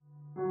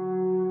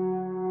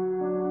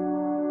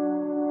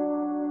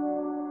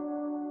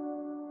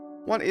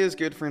What is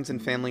good, friends and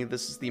family?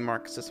 This is the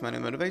Marcus Sismondo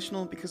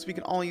Motivational, because we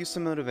can all use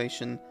some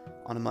motivation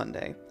on a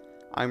Monday.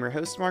 I'm your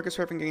host, Marcus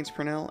Reverend Gaines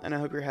Purnell, and I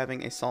hope you're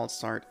having a solid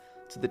start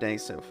to the day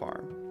so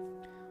far.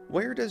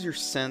 Where does your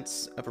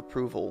sense of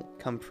approval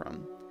come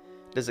from?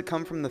 Does it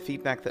come from the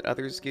feedback that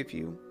others give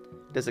you?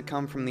 Does it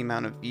come from the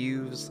amount of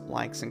views,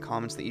 likes, and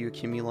comments that you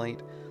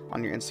accumulate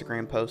on your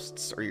Instagram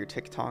posts or your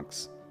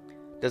TikToks?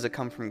 Does it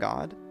come from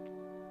God?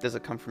 Does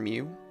it come from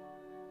you?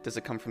 Does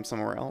it come from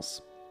somewhere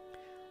else?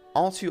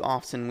 All too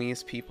often, we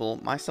as people,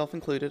 myself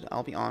included,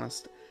 I'll be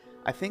honest,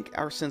 I think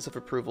our sense of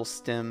approval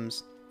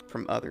stems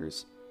from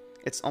others.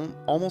 It's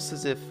almost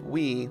as if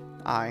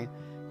I,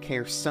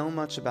 care so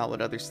much about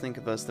what others think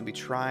of us that we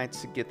try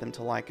to get them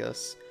to like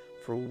us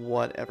for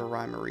whatever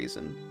rhyme or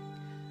reason.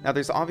 Now,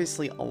 there's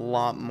obviously a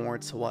lot more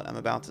to what I'm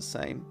about to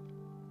say,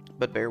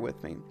 but bear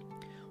with me.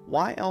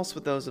 Why else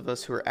would those of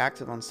us who are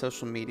active on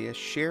social media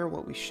share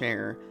what we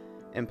share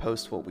and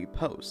post what we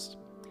post?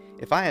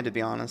 If I had to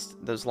be honest,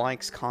 those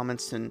likes,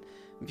 comments, and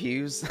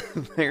views,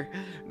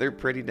 they're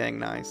pretty dang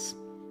nice.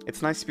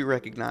 It's nice to be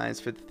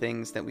recognized for the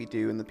things that we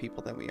do and the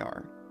people that we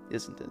are,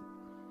 isn't it?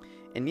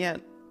 And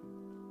yet,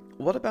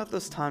 what about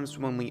those times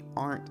when we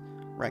aren't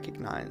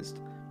recognized,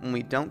 when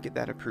we don't get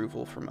that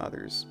approval from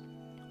others?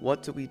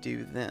 What do we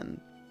do then?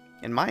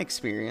 In my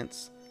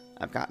experience,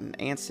 I've gotten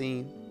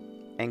antsy,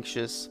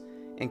 anxious,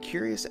 and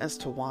curious as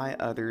to why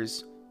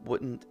others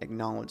wouldn't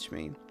acknowledge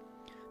me.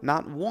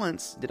 Not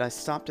once did I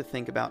stop to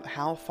think about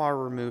how far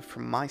removed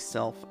from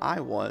myself I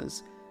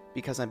was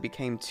because I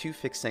became too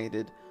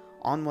fixated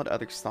on what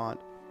others thought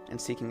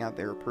and seeking out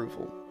their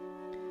approval.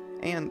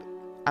 And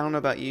I don't know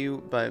about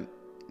you, but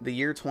the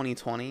year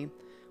 2020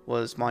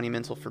 was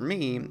monumental for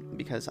me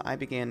because I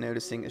began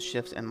noticing a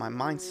shift in my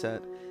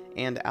mindset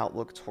and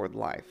outlook toward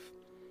life.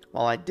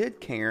 While I did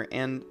care,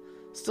 and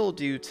still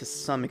do to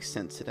some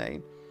extent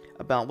today,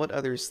 about what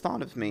others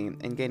thought of me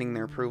and gaining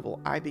their approval,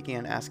 I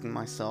began asking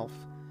myself,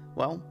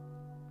 well,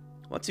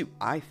 what do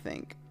I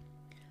think?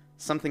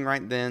 Something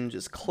right then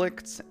just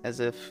clicked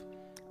as if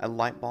a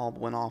light bulb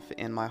went off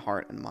in my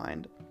heart and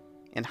mind.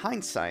 In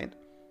hindsight,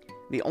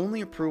 the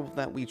only approval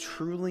that we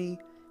truly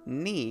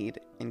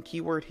need, and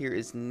keyword here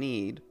is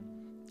need,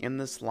 in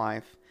this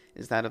life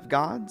is that of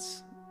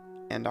God's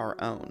and our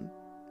own.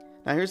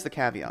 Now here's the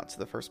caveat to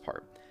the first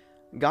part.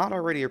 God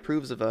already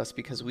approves of us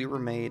because we were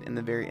made in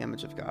the very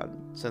image of God,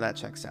 so that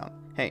checks out.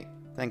 Hey,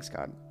 thanks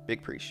God,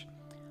 big preach.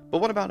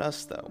 But what about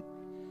us though?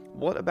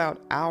 What about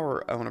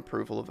our own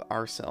approval of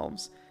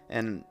ourselves?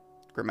 And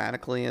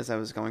grammatically, as I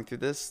was going through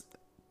this,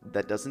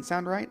 that doesn't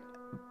sound right,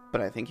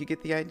 but I think you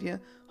get the idea,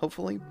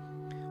 hopefully.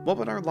 What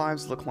would our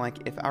lives look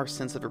like if our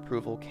sense of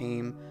approval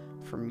came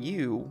from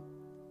you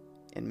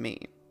and me,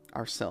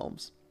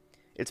 ourselves?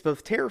 It's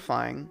both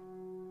terrifying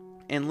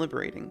and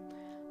liberating.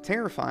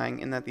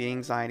 Terrifying in that the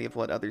anxiety of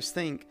what others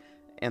think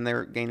and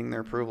their gaining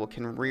their approval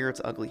can rear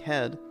its ugly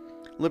head.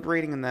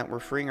 Liberating in that we're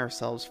freeing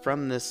ourselves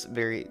from this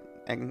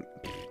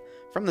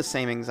from the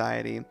same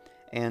anxiety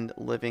and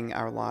living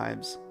our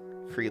lives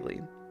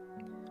freely.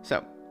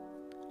 So,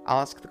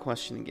 I'll ask the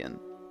question again.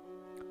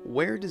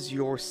 Where does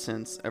your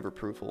sense of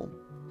approval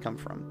come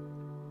from?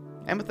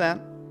 And with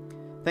that,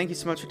 thank you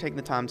so much for taking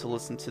the time to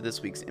listen to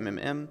this week's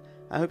MMM.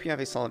 I hope you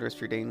have a solid rest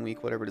of your day and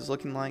week, whatever it is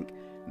looking like.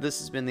 This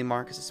has been the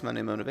Marcus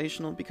Sismondo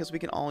Motivational, because we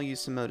can all use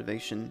some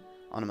motivation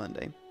on a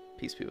Monday.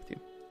 Peace be with you.